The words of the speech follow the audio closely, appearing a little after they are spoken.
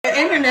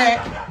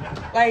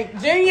internet.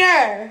 Like,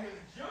 Junior.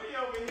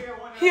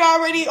 He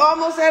already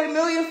almost had 1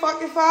 million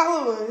fucking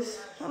followers.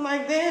 I'm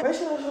like, damn, where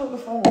should I show the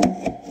phone?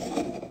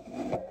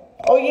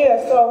 Oh,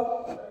 yeah, so.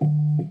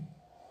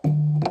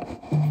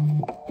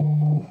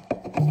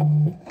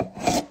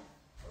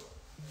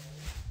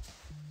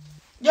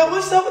 Yo,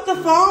 what's up with the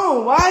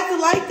phone? Why is it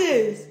like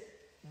this?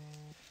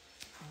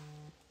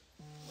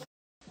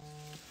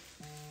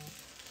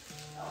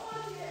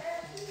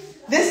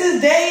 This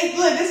is day,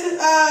 look, this is,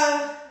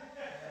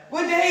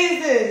 what day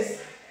is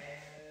this?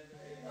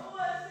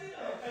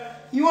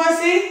 You want to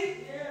see?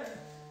 Yeah.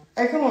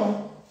 Hey, come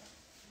on.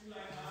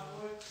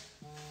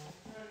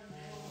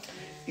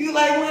 You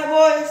like my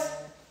voice?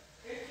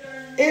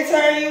 It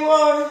turned you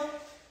on?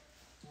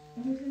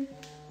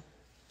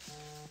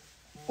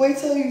 Wait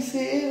till you see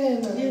it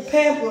in the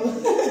pamper.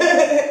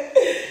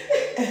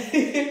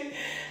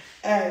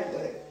 Alright,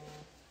 look.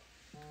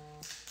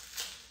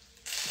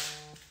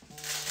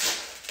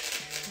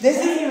 This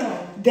is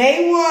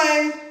day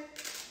 1.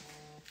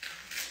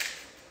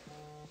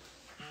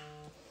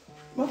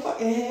 My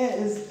fucking hair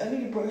is, I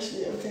need to brush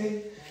it,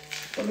 okay?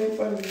 I'm in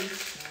front of me.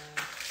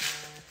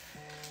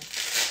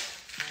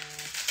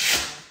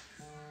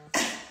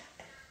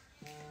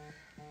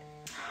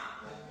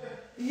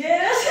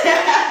 Yes.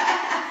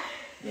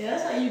 Yeah,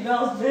 that's how you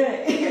bounce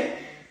back.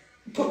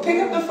 Pick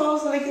up the phone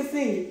so they can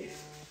see.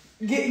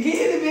 Get in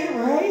the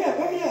mirror, hurry up,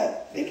 hurry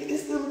up. Make it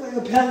still look like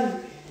a belly.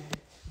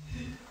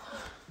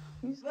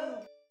 Put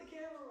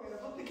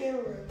the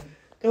camera around.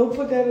 Don't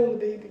put that on the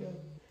baby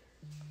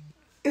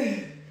though.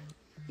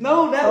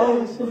 No, that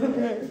was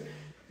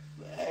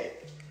right.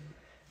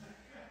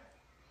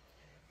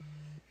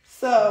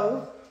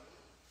 So,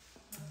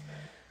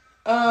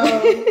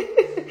 I'm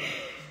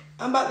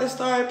about to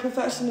start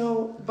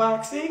professional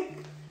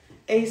boxing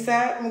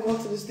ASAP. I'm going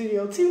to the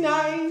studio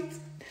tonight.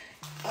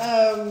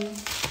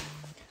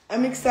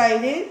 I'm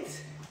excited.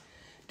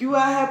 Do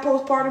I have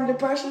postpartum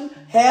depression?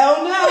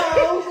 Hell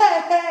no.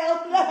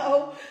 Hell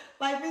no.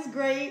 Life is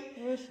great.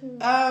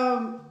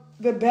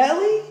 The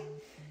belly,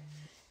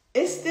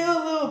 it's still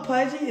a little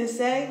pudgy and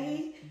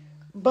saggy.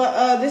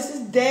 But this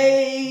is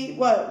day,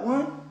 what,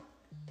 1?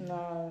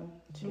 No.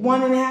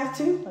 1.5,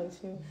 2?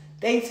 Like 2.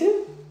 Day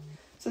 2.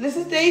 So this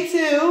is day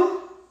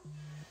 2.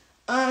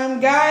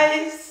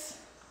 Guys,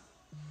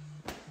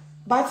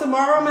 by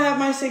tomorrow I'm gonna have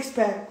my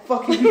 6-pack.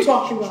 Fuck you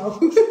talking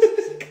about?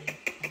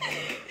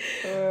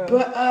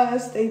 But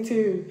stay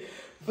tuned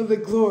for the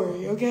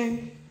glory,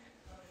 okay?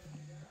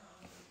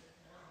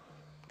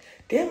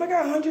 Damn, I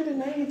got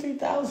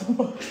 193,000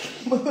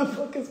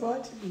 motherfuckers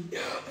watching me.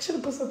 I should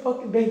have put some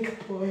fucking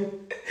makeup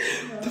on.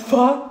 The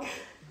fuck?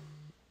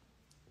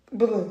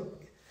 But look.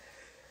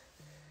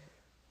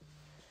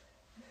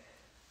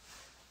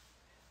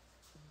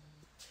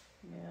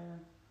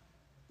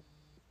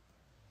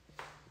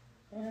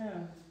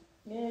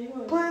 Yeah, you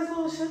want to put his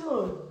little shit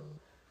on.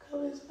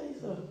 Cover his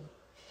face up.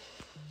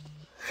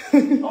 Oh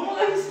my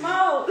God, he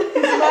smiled. He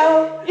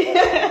smiled?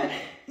 Yeah.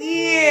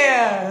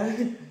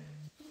 Yeah.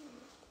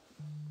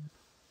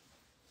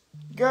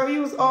 Girl,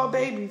 you was all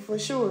baby for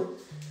sure.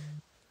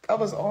 I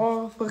was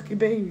all fucking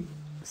baby.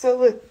 So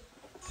look.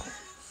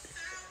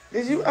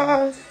 Did you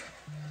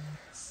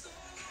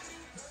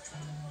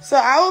So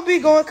I will be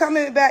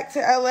coming back to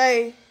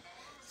LA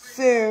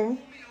soon.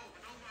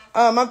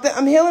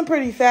 I'm healing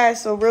pretty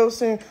fast, so real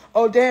soon.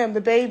 Oh, damn,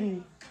 the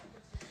baby.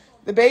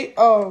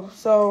 Oh,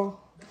 so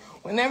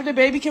whenever the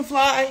baby can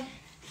fly.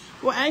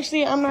 Well,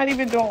 actually, I'm not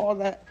even doing all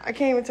that. I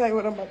can't even tell you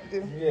what I'm about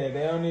to do. Yeah,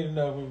 they don't need to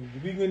know.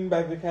 We getting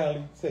back to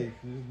Cali safe.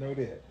 Just know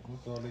that.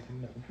 That's all they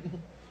can know.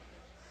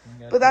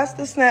 But that's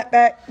the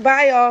snapback.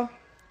 Bye, y'all.